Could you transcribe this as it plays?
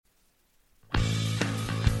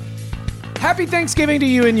Happy Thanksgiving to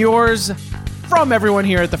you and yours from everyone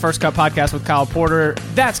here at the First Cut Podcast with Kyle Porter.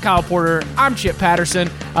 That's Kyle Porter. I'm Chip Patterson.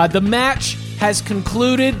 The match has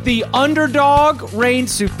concluded. The underdog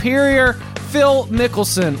reigns superior. Phil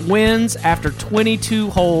Mickelson wins after 22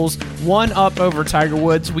 holes, one up over Tiger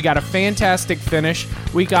Woods. We got a fantastic finish.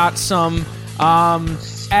 We got some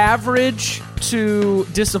average to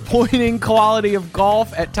disappointing quality of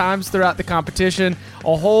golf at times throughout the competition.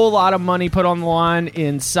 A whole lot of money put on the line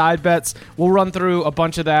in side bets. We'll run through a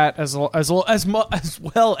bunch of that as well as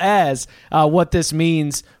what this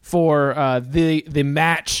means for the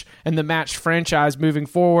match and the match franchise moving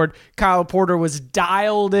forward. Kyle Porter was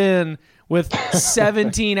dialed in with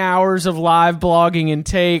 17 hours of live blogging and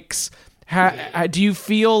takes. Do you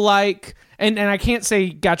feel like... And I can't say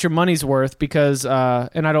got your money's worth because,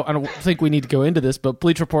 and I don't think we need to go into this, but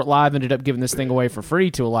Bleach Report Live ended up giving this thing away for free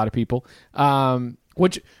to a lot of people.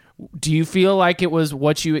 Which do you feel like it was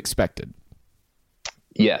what you expected?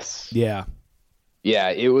 Yes. Yeah. Yeah.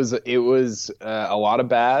 It was a lot of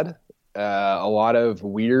bad, a lot of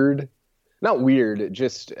weird, not weird,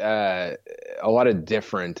 just a lot of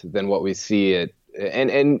different than what we see it.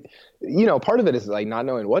 And you know, part of it is like not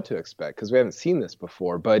knowing what to expect because we haven't seen this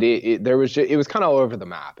before, but it was kind of all over the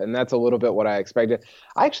map. And that's a little bit what I expected.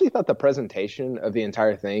 I actually thought the presentation of the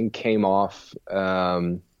entire thing came off,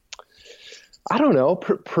 I don't know,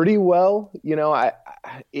 pretty well. You know,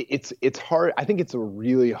 it's hard. I think it's a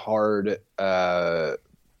really hard,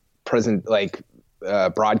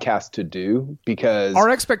 broadcast to do because our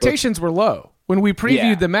expectations were low. When we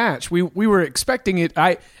previewed the match, we were expecting it.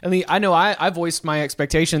 I know I voiced my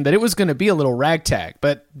expectation that it was going to be a little ragtag,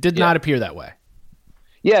 but did not appear that way.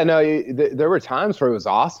 Yeah, no, there were times where it was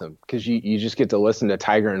awesome because you just get to listen to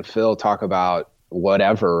Tiger and Phil talk about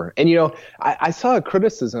whatever. And, you know, I saw a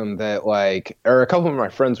criticism that or a couple of my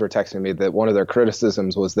friends were texting me that one of their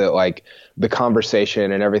criticisms was that like the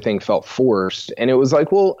conversation and everything felt forced. And it was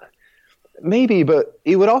like, well, maybe, but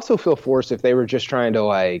it would also feel forced if they were just trying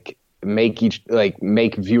to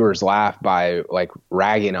make viewers laugh by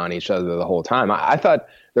ragging on each other the whole time. I thought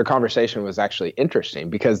their conversation was actually interesting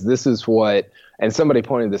because this is what, and somebody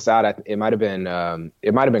pointed this out. It might have been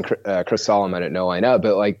Chris Solomon at No Line Up,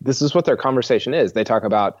 but this is what their conversation is. They talk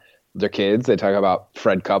about their kids. They talk about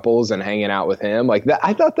Fred Couples and hanging out with him like that.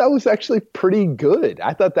 I thought that was actually pretty good.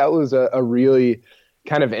 I thought that was a really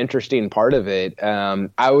kind of interesting part of it.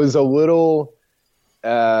 I was a little,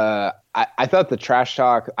 I thought the trash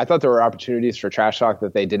talk, I thought there were opportunities for trash talk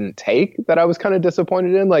that they didn't take that I was kind of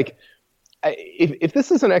disappointed in. If this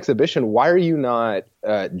is an exhibition, why are you not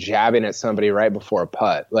jabbing at somebody right before a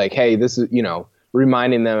putt? Like, hey, this is, you know,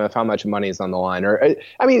 reminding them of how much money is on the line. Or,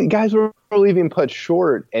 I mean, guys were leaving putts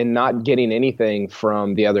short and not getting anything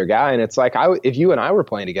from the other guy. And it's like, if you and I were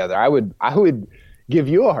playing together, I would give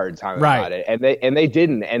you a hard time about it, and they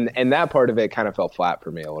didn't, and that part of it kind of fell flat for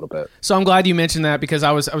me a little bit. So I'm glad you mentioned that because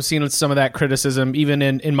I was seeing some of that criticism even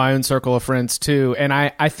in my own circle of friends too, and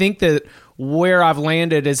I think that where I've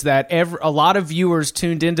landed is that a lot of viewers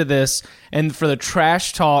tuned into this, and for the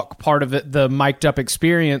trash talk part of it, the mic'd up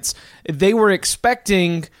experience, they were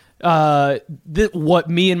expecting what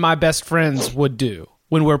me and my best friends would do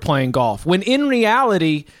when we're playing golf, when in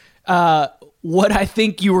reality what I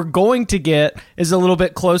think you were going to get is a little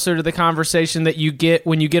bit closer to the conversation that you get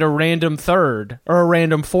when you get a random third or a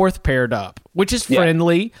random fourth paired up, which is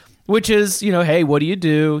friendly, which is, you know, hey, what do you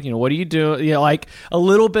do? You know, what do you do? You know, like a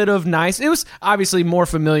little bit of nice. It was obviously more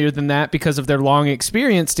familiar than that because of their long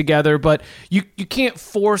experience together, but you can't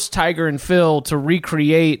force Tiger and Phil to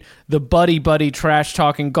recreate the buddy trash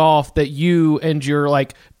talking golf that you and your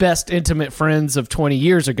best intimate friends of 20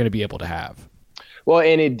 years are going to be able to have. Well,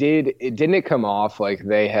 and didn't come off like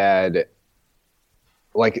they had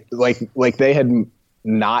like they had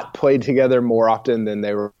not played together more often than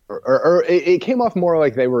they were, or it came off more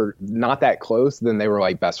like they were not that close than they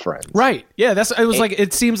were best friends. Right. Yeah,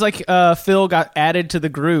 it seems like Phil got added to the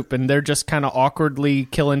group and they're just kind of awkwardly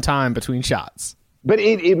killing time between shots. But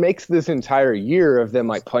it makes this entire year of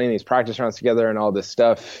them playing these practice rounds together and all this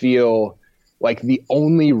stuff feel like the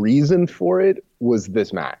only reason for it was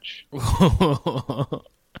this match.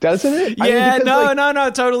 Doesn't it? Yeah,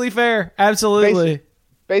 no, totally fair. Absolutely.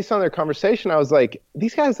 Based on their conversation, I was like,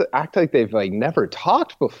 these guys act like they've never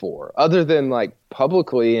talked before, other than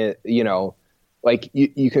publicly, you know,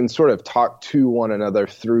 you can sort of talk to one another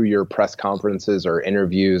through your press conferences or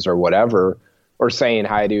interviews or whatever, or saying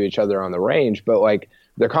hi to each other on the range. But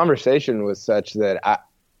their conversation was such that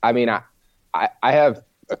I have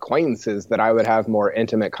acquaintances that I would have more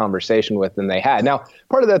intimate conversation with than they had. Now,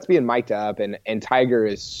 part of that's being mic'd up, and Tiger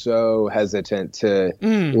is so hesitant to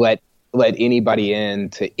let let anybody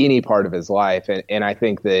into any part of his life. And I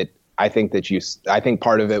think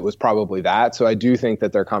part of it was probably that. So I do think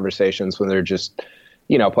that their conversations when they're just,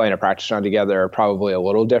 playing a practice round together are probably a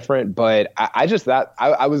little different. But I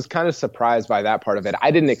was kind of surprised by that part of it.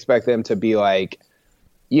 I didn't expect them to be like,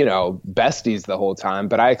 besties the whole time,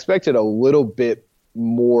 but I expected a little bit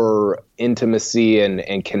more intimacy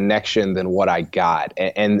and connection than what I got.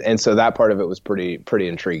 And so that part of it was pretty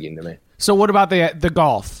intriguing to me. So what about the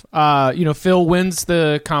golf? Phil wins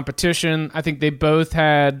the competition. I think they both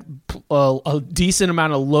had a decent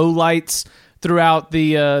amount of lowlights throughout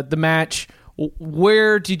the match.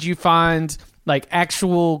 Where did you find like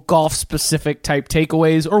actual golf specific type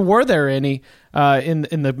takeaways, or were there any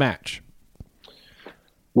in the match?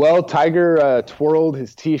 Well, Tiger twirled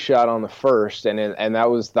his tee shot on the first, and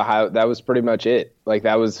that was that was pretty much it. Like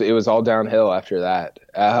it was all downhill after that.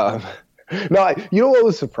 No, you know what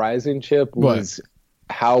was surprising, Chip, was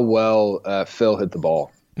how well Phil hit the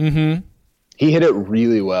ball. Mm-hmm. He hit it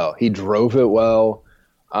really well. He drove it well.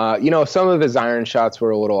 Some of his iron shots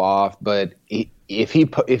were a little off, but if he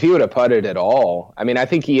would have putted at all, I mean, I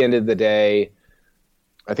think he ended the day.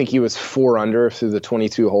 I think he was 4 under through the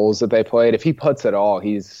 22 holes that they played. If he putts at all,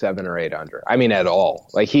 he's 7 or 8 under. I mean, at all.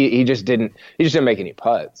 Like he just didn't make any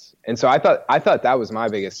putts. And so I thought that was my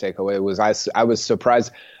biggest takeaway was I was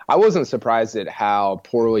surprised. I wasn't surprised at how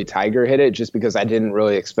poorly Tiger hit it, just because I didn't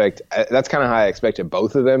really expect. That's kind of how I expected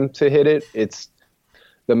both of them to hit it. It's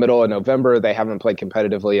the middle of November. They haven't played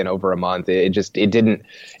competitively in over a month.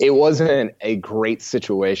 It wasn't a great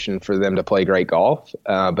situation for them to play great golf.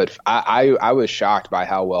 But I was shocked by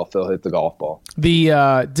how well Phil hit the golf ball.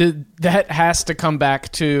 That has to come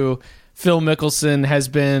back to Phil Mickelson has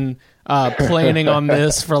been planning on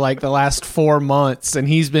this for like the last 4 months, and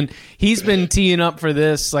he's been teeing up for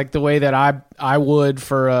this like the way that I would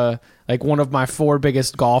for like one of my 4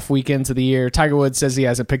 biggest golf weekends of the year. Tiger Woods says he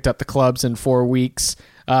hasn't picked up the clubs in 4 weeks.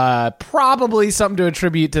 Probably something to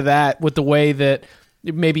attribute to that with the way that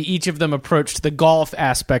maybe each of them approached the golf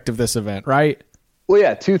aspect of this event, right? Well,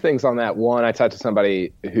 yeah, 2 things on that. One, I talked to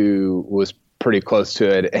somebody who was pretty close to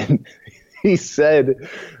it, and he said,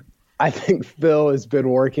 I think Phil has been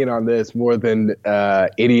working on this more than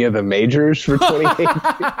any of the majors for 2018.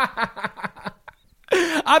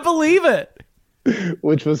 I believe it.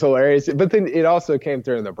 Which was hilarious. But then it also came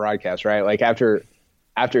through in the broadcast, right? Like after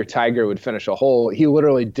Tiger would finish a hole, he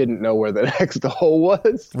literally didn't know where the next hole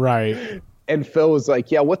was. Right. And Phil was like,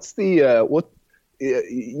 yeah, what's the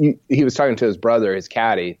he was talking to his brother, his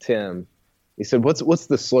caddy, Tim. He said, what's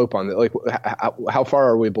the slope on that? Like, how far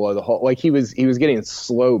are we below the hole? Like he was getting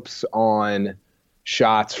slopes on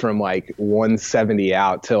shots from like 170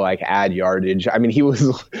 out to like add yardage. I mean, he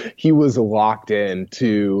was locked in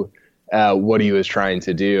to what he was trying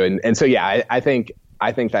to do. And so, yeah, I think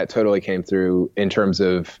that totally came through in terms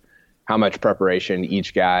of how much preparation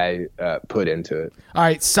each guy put into it. All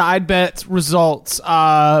right, side bets results.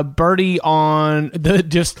 Birdie on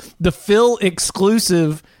the Phil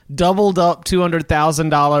exclusive doubled up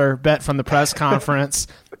 $200,000 bet from the press conference.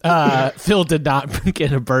 Phil did not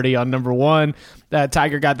get a birdie on number 1.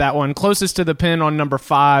 Tiger got that one. Closest to the pin on number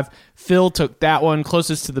 5. Phil took that one.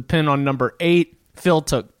 Closest to the pin on number 8. Phil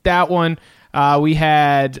took that one. We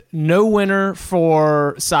had no winner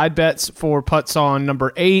for side bets for putts on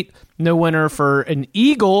number 8. No winner for an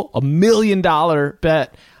eagle, $1 million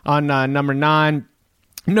bet on number 9.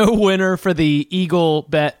 No winner for the eagle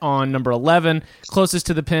bet on number 11. Closest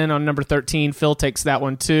to the pin on number 13. Phil takes that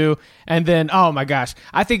one too. And then, oh my gosh,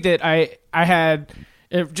 I think that I had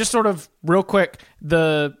just sort of real quick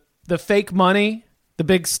the fake money. The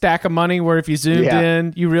big stack of money where if you zoomed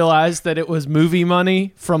in, you realized that it was movie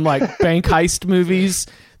money from like bank heist movies.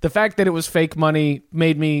 The fact that it was fake money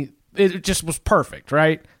it just was perfect,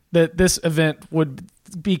 right? That this event would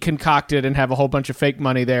be concocted and have a whole bunch of fake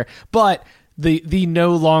money there. But the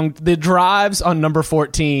drives on number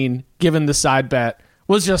 14, given the side bet,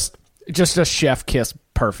 was just a chef kiss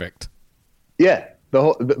perfect. Yeah,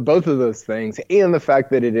 both of those things, and the fact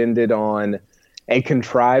that it ended on a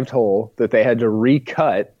contrived hole that they had to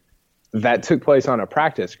recut that took place on a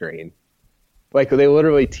practice green. Like they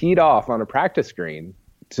literally teed off on a practice green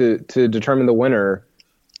to determine the winner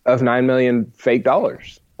of 9 million fake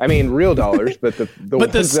dollars. I mean, real dollars, but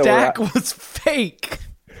the stack was fake.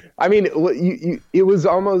 I mean, it was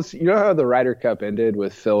almost, you know how the Ryder Cup ended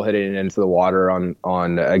with Phil hitting it into the water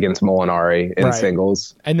on against Molinari in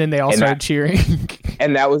singles, and then they all started cheering,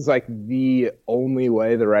 and that was like the only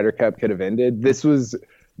way the Ryder Cup could have ended. This was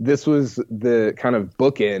the kind of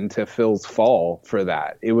bookend to Phil's fall for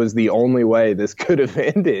that. It was the only way this could have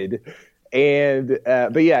ended, and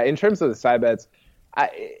but yeah, in terms of the side bets,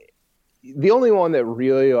 the only one that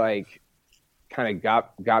really like kind of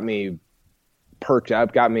got me perked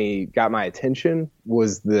up, got my attention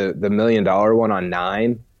was the $1 million one on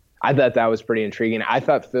 9. I thought that was pretty intriguing. I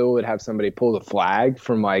thought Phil would have somebody pull the flag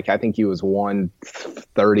from like, I think he was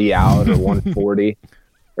 130 out or 140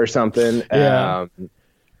 or something. Yeah.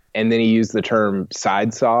 And then he used the term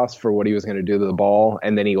side sauce for what he was going to do to the ball.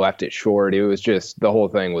 And then he left it short. It was just, the whole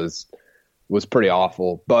thing was pretty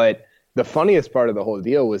awful. But the funniest part of the whole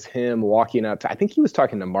deal was him walking up to, I think he was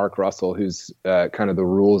talking to Mark Russell, who's kind of the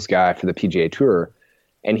rules guy for the PGA Tour.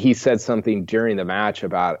 And he said something during the match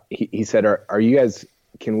about, he said, are you guys,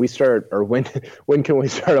 can we start, or when can we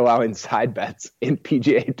start allowing side bets in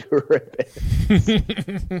PGA Tour events?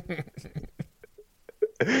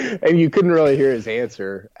 And you couldn't really hear his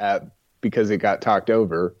answer because it got talked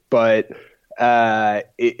over. But I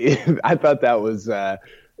thought that was,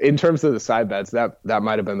 in terms of the side bets, that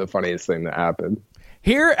might have been the funniest thing that happened.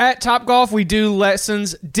 Here at Topgolf, we do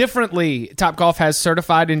lessons differently. Topgolf has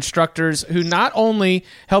certified instructors who not only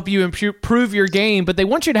help you improve your game, but they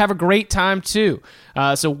want you to have a great time too.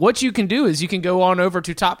 So what you can do is you can go on over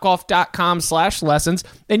to topgolf.com/lessons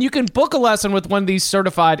and you can book a lesson with one of these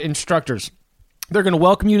certified instructors. They're going to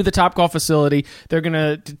welcome you to the Topgolf facility. They're going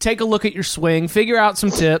to take a look at your swing, figure out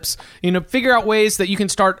some tips, figure out ways that you can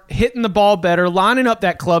start hitting the ball better, lining up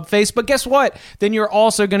that club face. But guess what? Then you're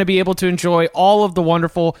also going to be able to enjoy all of the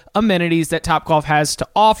wonderful amenities that Topgolf has to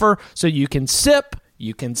offer. So you can sip,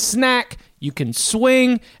 you can snack, you can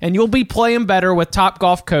swing, and you'll be playing better with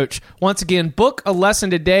Topgolf Coach. Once again, book a lesson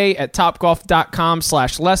today at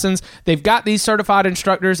topgolf.com/lessons. They've got these certified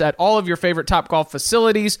instructors at all of your favorite Topgolf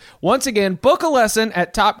facilities. Once again, book a lesson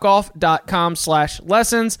at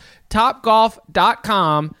topgolf.com/lessons,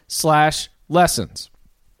 topgolf.com/lessons.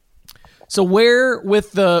 So where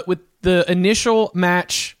with the initial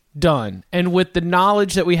match done, and with the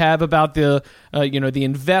knowledge that we have about the the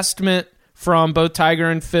investment from both Tiger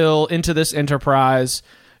and Phil into this enterprise,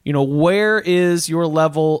 where is your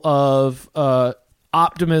level of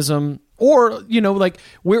optimism, or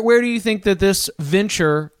where do you think that this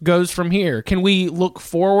venture goes from here? Can we look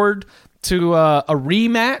forward to a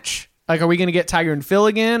rematch? Like, are we going to get Tiger and Phil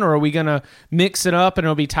again, or are we going to mix it up and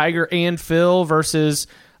it'll be Tiger and Phil versus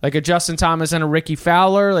like a Justin Thomas and a Ricky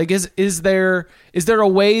Fowler? Like, is there a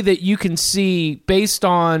way that you can see, based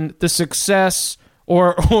on the success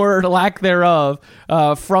or lack thereof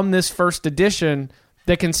from this first edition,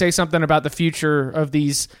 that can say something about the future of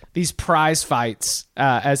these prize fights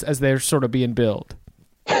as they're sort of being billed?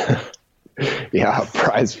 Yeah,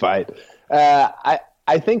 prize fight. I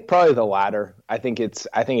think probably the latter. I think it's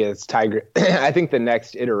Tiger. I think the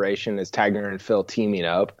next iteration is Tiger and Phil teaming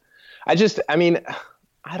up. I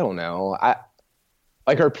don't know.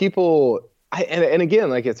 Are people? And again,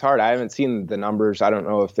 like, it's hard. I haven't seen the numbers. I don't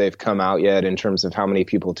know if they've come out yet in terms of how many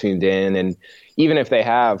people tuned in. And even if they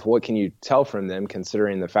have, what can you tell from them,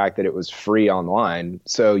 considering the fact that it was free online?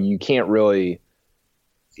 So you can't really,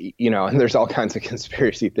 and there's all kinds of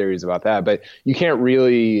conspiracy theories about that, but you can't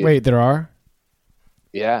really. Wait, there are?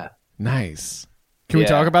 Yeah. Nice. Can we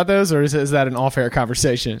talk about those, or is that an off-air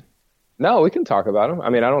conversation? No, we can talk about them. I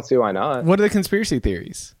mean, I don't see why not. What are the conspiracy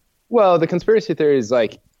theories? Well, the conspiracy theory is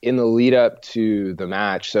like, in the lead up to the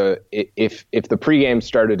match, so if the pregame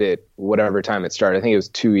started at whatever time it started, I think it was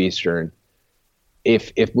 2 Eastern.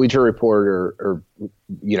 If Bleacher Report or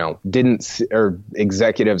didn't, or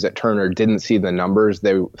executives at Turner didn't see the numbers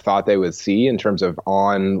they thought they would see in terms of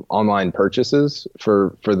online purchases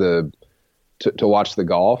to watch the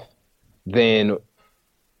golf, then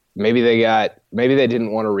maybe they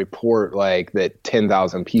didn't want to report like that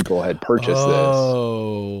 10,000 people had purchased this.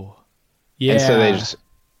 Oh, yeah.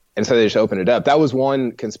 And so they just opened it up. That was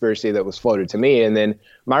one conspiracy that was floated to me. And then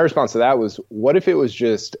my response to that was, what if it was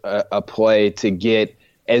just a play to get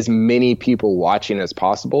as many people watching as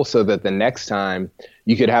possible, so that the next time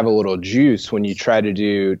you could have a little juice when you try to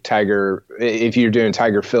do Tiger, if you're doing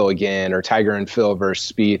Tiger Phil again, or Tiger and Phil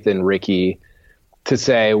versus Spieth and Ricky, to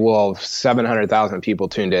say, well, 700,000 people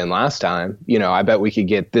tuned in last time. I bet we could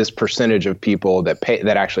get this percentage of people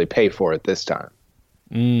that actually pay for it this time.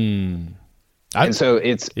 And so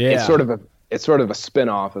it's sort of a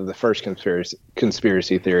spin-off of the first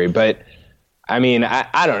conspiracy theory. But I mean,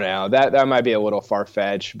 I don't know, that might be a little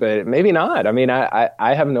far-fetched, but maybe not. I mean, I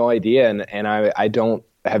have no idea, and I don't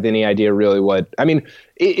have any idea really what. I mean,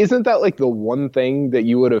 isn't that like the one thing that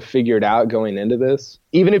you would have figured out going into this?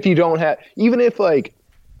 Even if like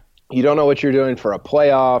you don't know what you're doing for a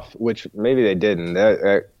playoff, which maybe they didn't.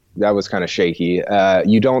 That was kind of shaky.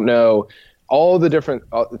 You don't know all the different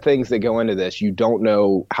things that go into this. You don't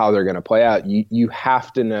know how they're going to play out. You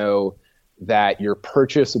have to know that your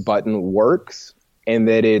purchase button works and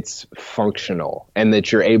that it's functional and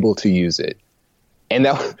that you're able to use it. And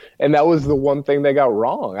that was the one thing they got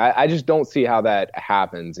wrong. I just don't see how that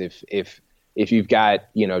happens if you've got,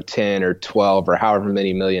 10 or 12 or however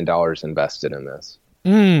many $1 million invested in this.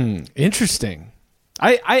 Interesting.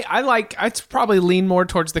 I'd probably lean more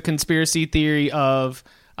towards the conspiracy theory of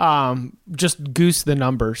just goose the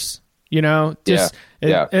numbers,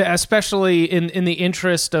 especially in the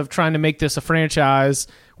interest of trying to make this a franchise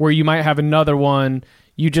where you might have another one.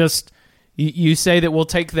 You say that we'll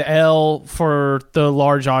take the L for the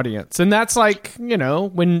large audience. And that's like,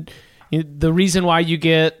 when the reason why you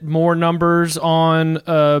get more numbers on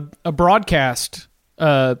a broadcast,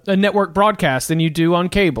 a network broadcast than you do on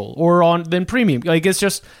cable or than premium. Like, it's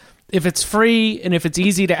just, if it's free and if it's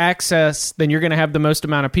easy to access, then you're going to have the most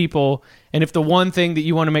amount of people. And if the one thing that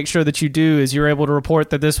you want to make sure that you do is you're able to report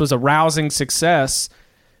that this was a rousing success,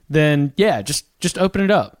 then yeah, just open it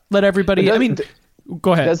up. Let everybody,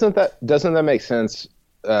 go ahead. Doesn't that make sense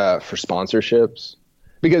for sponsorships?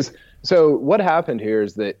 Because so what happened here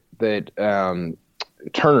is that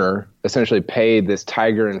Turner essentially paid this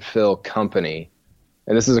Tiger and Phil company,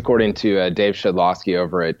 and this is according to Dave Shedlowski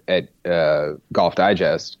over at Golf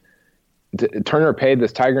Digest. Turner paid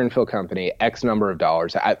this Tiger and Phil company X number of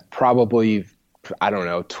dollars, probably, I don't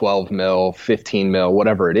know, 12 mil, 15 mil,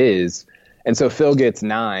 whatever it is. And so Phil gets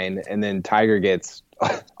 9, and then Tiger gets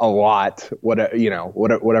a lot,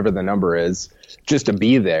 whatever the number is, just to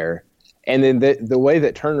be there. And then the way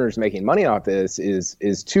that Turner's making money off this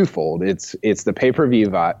is twofold. It's the pay-per-view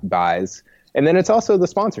buys, and then it's also the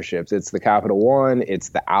sponsorships. It's the Capital One, it's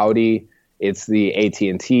the Audi, it's the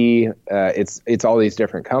AT&T, it's all these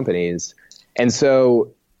different companies. And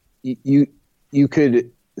so you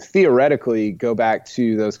could theoretically go back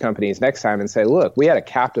to those companies next time and say, look, we had a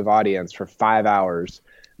captive audience for 5 hours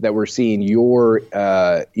that were seeing your,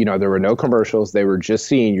 there were no commercials. They were just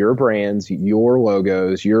seeing your brands, your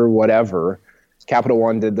logos, your whatever. Capital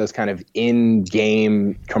One did those kind of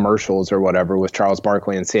in-game commercials or whatever with Charles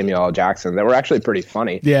Barkley and Samuel L. Jackson that were actually pretty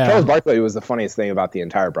funny. Yeah. Charles Barkley was the funniest thing about the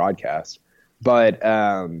entire broadcast. But,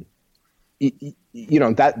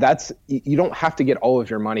 that's you don't have to get all of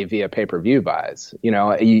your money via pay-per-view buys.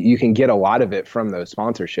 You can get a lot of it from those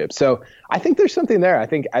sponsorships. So I think there's something there. I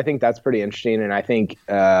think that's pretty interesting. And I think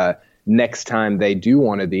next time they do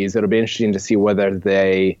one of these, it'll be interesting to see whether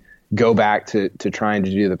they go back to trying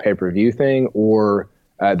to do the pay-per-view thing or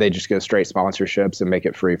they just go straight sponsorships and make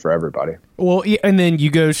it free for everybody. Well, and then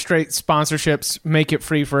you go straight sponsorships, make it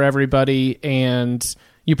free for everybody, and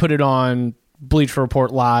you put it on Bleacher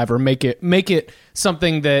Report Live or make it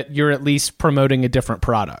something that you're at least promoting a different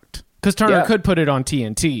product. Because Turner could put it on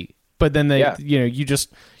TNT, but then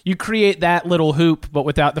you create that little hoop, but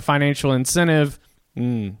without the financial incentive.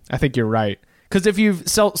 I think you're right. Because if you've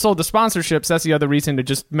sold the sponsorships, that's the other reason to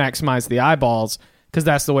just maximize the eyeballs, because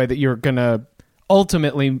that's the way that you're going to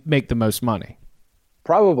ultimately make the most money.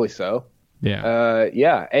 Probably so. Yeah.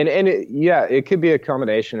 It could be a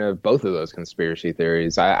combination of both of those conspiracy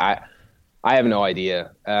theories. I have no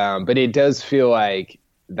idea, but it does feel like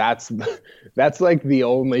that's like the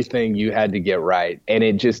only thing you had to get right, and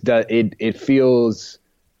it just does. It feels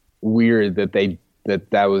weird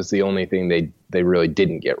that was the only thing they really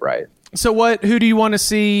didn't get right. So who do you want to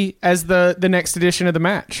see as the next edition of the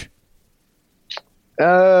match?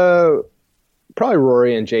 Probably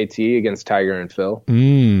Rory and JT against Tiger and Phil. Do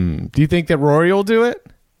you think that Rory will do it?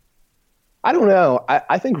 I don't know.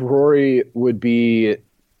 I think Rory would be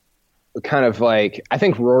kind of like, I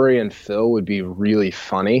think Rory and Phil would be really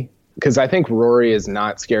funny because I think Rory is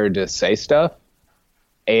not scared to say stuff.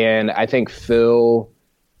 And I think Phil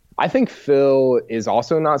is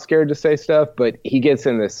also not scared to say stuff, but he gets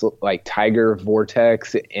in this like Tiger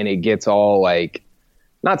vortex and it gets all like,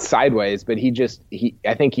 not sideways, but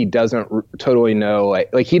I think he doesn't totally know,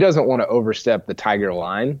 like he doesn't want to overstep the Tiger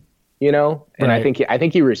line, and right. I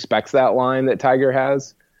think he respects that line that Tiger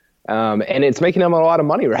has. And it's making him a lot of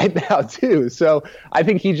money right now too. So I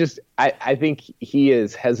think I think he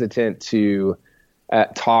is hesitant to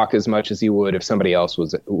talk as much as he would if somebody else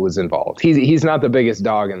was involved. He's not the biggest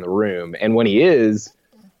dog in the room. And when he is,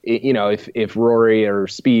 if Rory or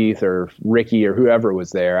Spieth or Ricky or whoever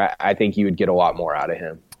was there, I think you would get a lot more out of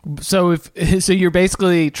him. So so you're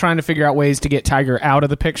basically trying to figure out ways to get Tiger out of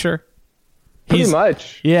the picture? Pretty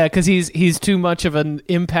much. Yeah, because he's too much of an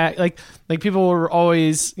impact. Like people were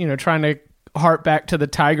always, trying to harp back to the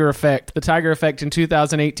Tiger effect. The Tiger effect in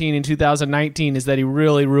 2018 and 2019 is that he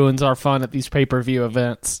really ruins our fun at these pay-per-view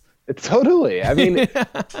events. Totally. I mean,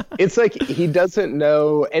 it's like he doesn't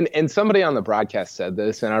know. And somebody on the broadcast said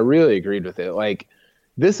this, and I really agreed with it. Like,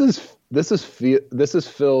 this is this is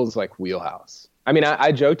Phil's like wheelhouse. I mean,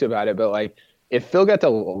 I joked about it, but like if Phil got to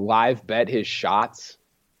live bet his shots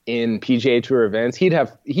in PGA Tour events,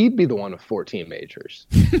 he'd be the one with 14 majors.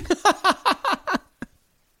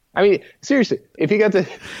 I mean, seriously, if he got to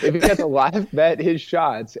live bet his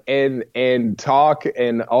shots and talk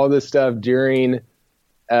and all this stuff during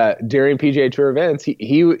PGA Tour events,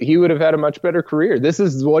 he would have had a much better career. This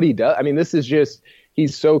is what he does. I mean, this is just,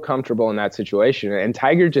 he's so comfortable in that situation, and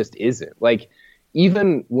Tiger just isn't. Like,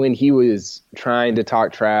 even when he was trying to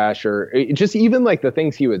talk trash, or just even like the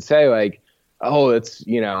things he would say, like, oh, it's,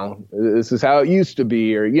 this is how it used to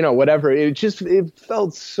be, or, whatever. It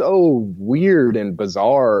felt so weird and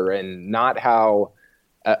bizarre and not how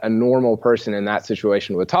a normal person in that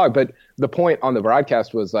situation would talk. But the point on the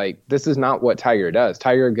broadcast was like, this is not what Tiger does.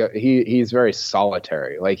 He's very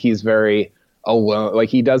solitary. Like, he's very alone. Like,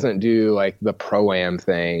 he doesn't do like the pro-am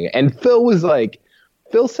thing. And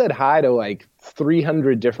Phil said hi to like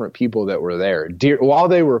 300 different people that were there while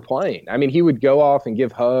they were playing. I mean, he would go off and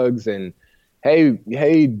give hugs and, hey,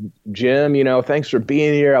 Jim, thanks for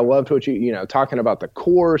being here. I loved what talking about the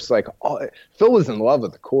course. Like, Phil was in love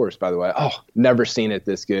with the course, by the way. Oh, never seen it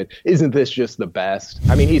this good. Isn't this just the best?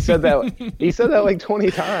 I mean, he said that like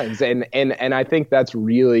 20 times. And I think that's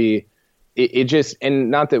really, it just,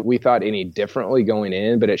 and not that we thought any differently going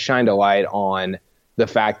in, but it shined a light on the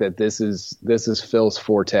fact that this is Phil's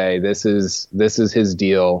forte. This is his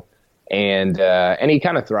deal. And he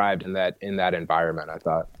kind of thrived in that environment, I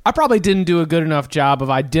thought. I probably didn't do a good enough job of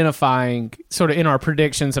identifying sort of in our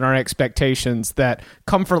predictions and our expectations that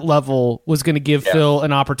comfort level was going to give Phil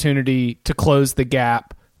an opportunity to close the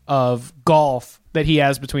gap of golf that he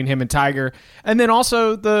has between him and Tiger. And then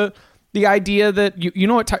also the idea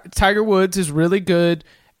that, Tiger Woods is really good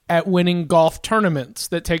at winning golf tournaments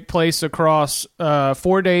that take place across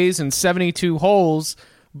 4 days and 72 holes,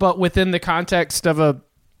 but within the context of a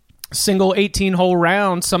single 18-hole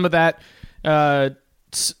round, some of that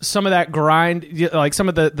grind, like some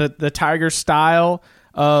of the Tiger style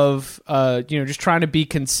of just trying to be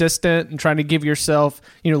consistent and trying to give yourself,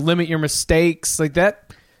 limit your mistakes, like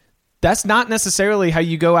that. That's not necessarily how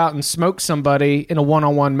you go out and smoke somebody in a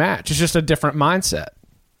one-on-one match. It's just a different mindset.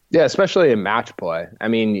 Yeah, especially in match play. I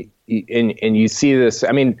mean, and you see this.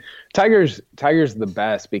 I mean, Tiger's the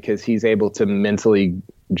best because he's able to mentally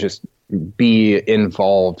just be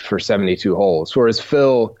involved for 72 holes. Whereas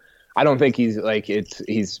Phil, I don't think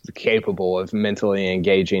he's capable of mentally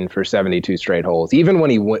engaging for 72 straight holes. Even when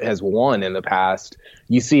he has won in the past,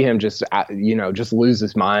 you see him just lose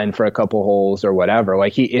his mind for a couple holes or whatever.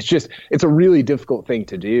 Like it's a really difficult thing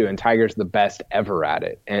to do, and Tiger's the best ever at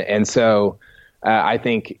it. And so I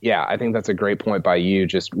think that's a great point by you.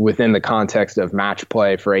 Just within the context of match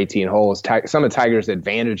play for 18 holes, some of Tiger's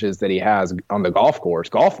advantages that he has on the golf course,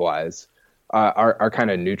 golf-wise, are kind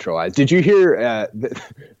of neutralized. Did you hear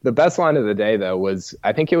the best line of the day, though, was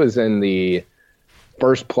I think it was in the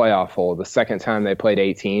first playoff hole, the second time they played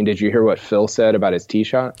 18. Did you hear what Phil said about his tee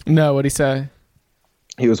shot? No, what'd he say?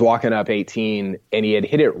 He was walking up 18, and he had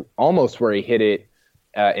hit it almost where he hit it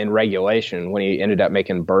in regulation when he ended up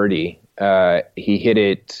making birdie. He hit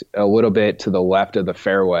it a little bit to the left of the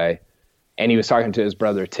fairway, and he was talking to his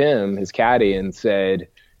brother Tim, his caddy, and said,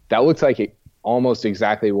 that looks like it almost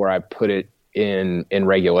exactly where I put it in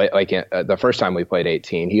regulate, like the first time we played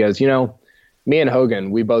 18. He goes, me and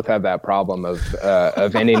Hogan, we both have that problem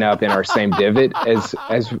of ending up in our same divot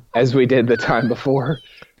as we did the time before.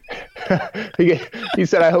 He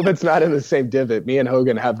said, I hope it's not in the same divot. Me and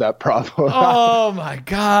Hogan have that problem. Oh my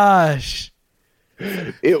gosh.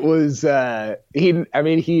 It was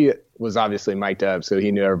he was obviously mic'd up, so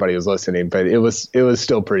he knew everybody was listening, but it was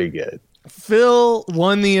still pretty good. Phil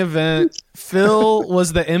won the event. Phil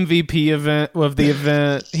was the MVP of the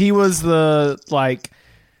event. He was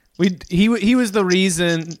he was the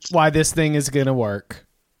reason why this thing is going to work.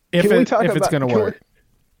 If it's going to work.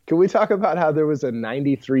 Can we talk about how there was a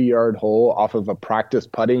 93-yard hole off of a practice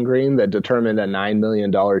putting green that determined a $9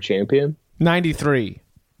 million champion? 93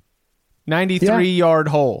 yard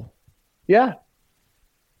hole. Yeah.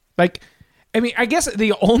 Like, I mean, I guess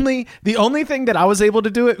the only thing that I was able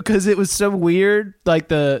to do it because it was so weird, like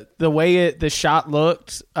the way the shot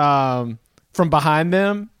looked from behind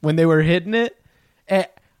them when they were hitting it.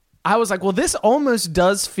 I was like, well, this almost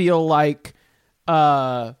does feel like,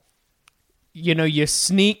 you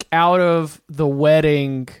sneak out of the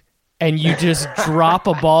wedding and you just drop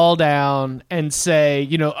a ball down and say,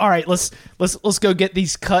 all right, let's go get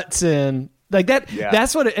these cuts in like that. Yeah.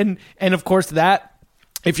 That's what, and of course that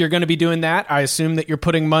if you're going to be doing that, I assume that you're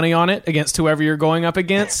putting money on it against whoever you're going up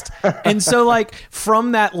against. And so, like,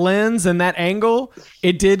 from that lens and that angle,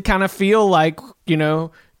 it did kind of feel like, you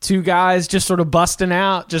know, two guys just sort of busting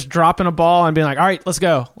out, just dropping a ball and being like, all right, let's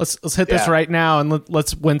go. Let's hit this right now and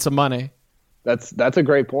let's win some money. That's a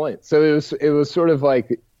great point. So it was sort of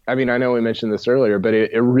like, I mean, I know we mentioned this earlier, but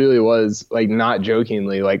it really was, like, not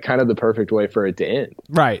jokingly, like, kind of the perfect way for it to end.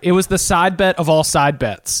 Right. It was the side bet of all side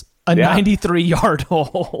bets. A 93-yard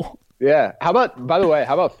hole. Yeah. By the way,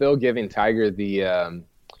 how about Phil giving Tiger the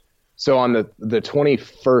so on the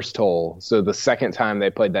 21st hole, so the second time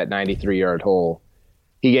they played that 93-yard hole,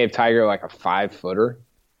 he gave Tiger like a 5-footer.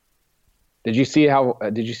 Did you see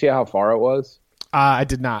how far it was? I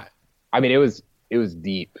did not. I mean, it was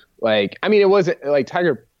deep. Like, I mean, it wasn't like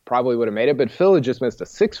Tiger probably would have made it, but Phil had just missed a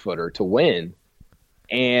 6-footer to win.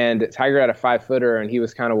 And Tiger had a 5-footer, and he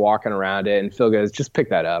was kind of walking around it. And Phil goes, "Just pick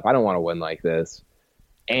that up. I don't want to win like this."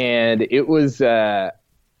 And it was, I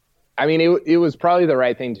mean, it was probably the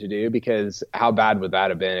right thing to do, because how bad would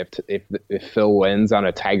that have been if Phil wins on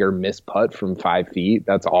a Tiger missed putt from 5 feet?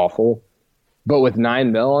 That's awful. But with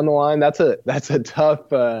 $9 million on the line, that's a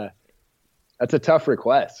tough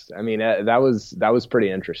request. I mean, that was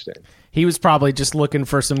pretty interesting. He was probably just looking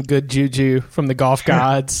for some good juju from the golf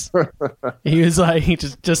gods. He was like,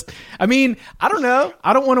 I mean, I don't know.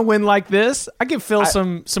 I don't want to win like this. I give Phil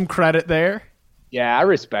some credit there. Yeah, I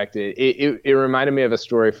respect it. It reminded me of a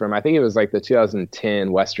story from, I think it was like the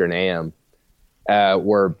 2010 Western Am,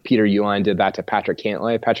 where Peter Uihlein did that to Patrick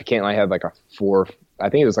Cantlay. Patrick Cantlay had like a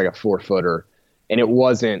 4-footer. And it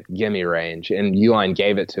wasn't gimme range, and Uihlein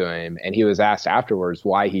gave it to him, and he was asked afterwards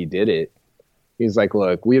why he did it. He's like,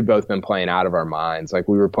 "Look, we had both been playing out of our minds. Like,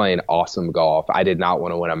 we were playing awesome golf. I did not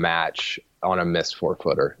want to win a match on a missed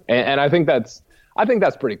 4-footer." And I think that's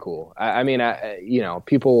pretty cool. I mean, you know,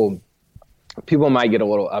 people might get a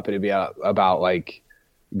little uppity about like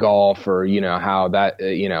golf, or, you know, how that,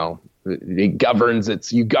 you know, it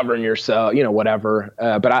governs. You govern yourself, you know, whatever.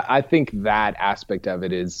 But I think that aspect of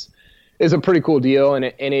it is a pretty cool deal, and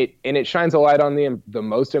it shines a light on the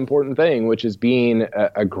most important thing, which is being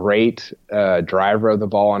a great driver of the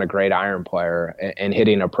ball and a great iron player, and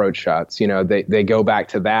hitting approach shots. You know, they go back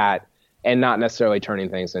to that, and not necessarily turning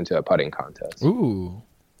things into a putting contest. Ooh,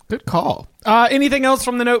 good call. Anything else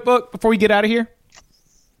from the notebook before we get out of here?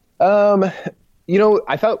 You know,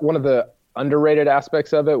 I thought one of the underrated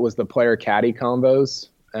aspects of it was the player caddy combos.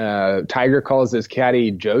 Tiger calls his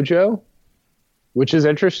caddy JoJo, which is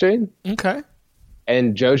interesting. Okay.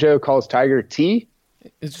 And JoJo calls Tiger T.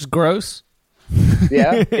 It's just gross.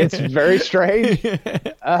 Yeah, it's very strange.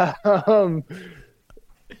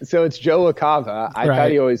 So it's Joe LaCava.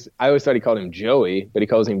 I always thought he called him Joey, but he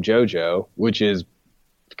calls him JoJo, which is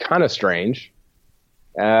kind of strange.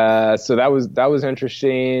 So that was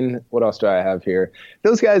interesting. What else do I have here?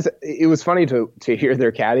 Those guys, it was funny to hear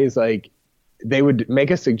their caddies, like, they would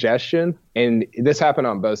make a suggestion, and this happened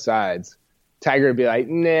on both sides. Tiger would be like,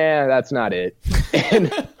 "Nah, that's not it,"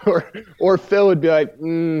 and or Phil would be like,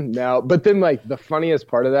 "No." But then, like, the funniest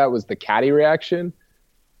part of that was the caddy reaction,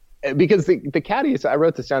 because the caddies, I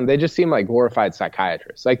wrote this down, they just seem like glorified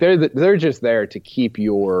psychiatrists. Like, they're just there to keep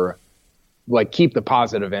keep the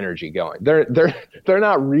positive energy going. They're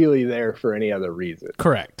not really there for any other reason.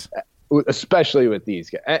 Correct. Especially with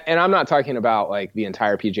these guys, and I'm not talking about like the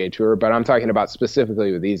entire PGA Tour, but I'm talking about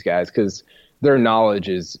specifically with these guys, because their knowledge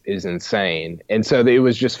is insane. And so it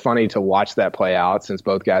was just funny to watch that play out, since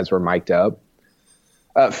both guys were mic'd up.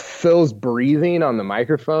 Phil's breathing on the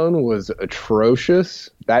microphone was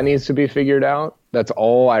atrocious. That needs to be figured out. That's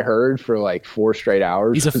all I heard for like 4 straight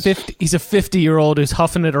hours. He's a 50-year-old who's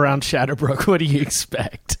huffing it around Shadowbrook. What do you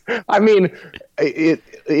expect? I mean,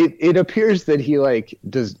 it appears that he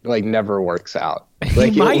never works out.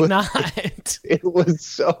 Like, he might not. It was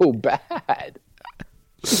so bad.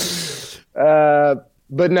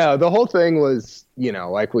 But no, the whole thing was, you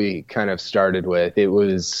know, like we kind of started with, it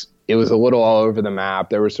was a little all over the map.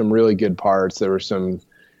 There were some really good parts. There were some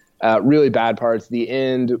really bad parts. The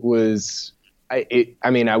end was, I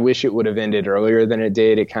mean, I wish it would have ended earlier than it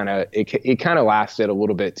did. It kind of lasted a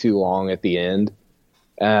little bit too long at the end.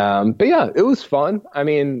 But yeah, it was fun. I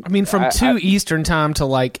mean, from 2 Eastern time to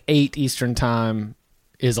like 8 Eastern time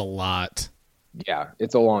is a lot. Yeah,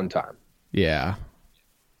 it's a long time. Yeah.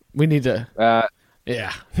 We need to, pass.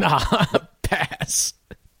 Yeah.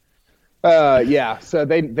 So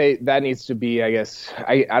that needs to be, I guess,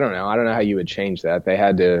 I don't know. I don't know how you would change that. They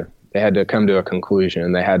had to come to a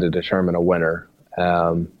conclusion. They had to determine a winner.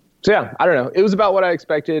 So yeah, I don't know. It was about what I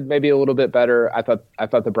expected, maybe a little bit better. I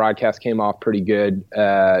thought the broadcast came off pretty good.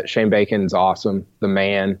 Shane Bacon's awesome. The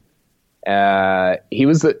man. He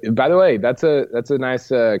was, by the way, that's a nice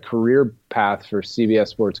career path for CBS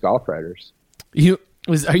Sports golf writers.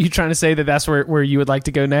 Are you trying to say that that's where you would like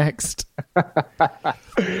to go next?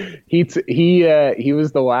 He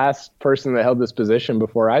was the last person that held this position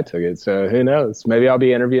before I took it. So who knows? Maybe I'll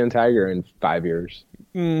be interviewing Tiger in 5 years.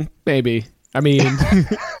 Maybe. I mean,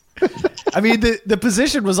 the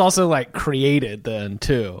position was also like created then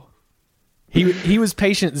too. He was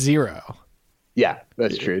patient zero. Yeah,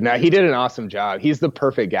 that's true. Now he did an awesome job. He's the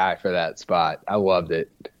perfect guy for that spot. I loved it.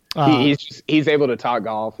 He's able to talk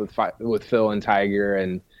golf with Phil and Tiger,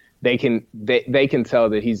 and they can tell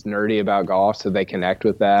that he's nerdy about golf, so they connect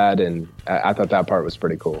with that. And I thought that part was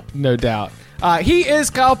pretty cool. No doubt. He is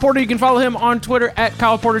Kyle Porter. You can follow him on Twitter at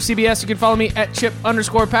Kyle Porter CBS. You can follow me at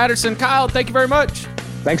Chip_Patterson. Kyle, thank you very much.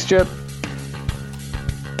 Thanks, Chip.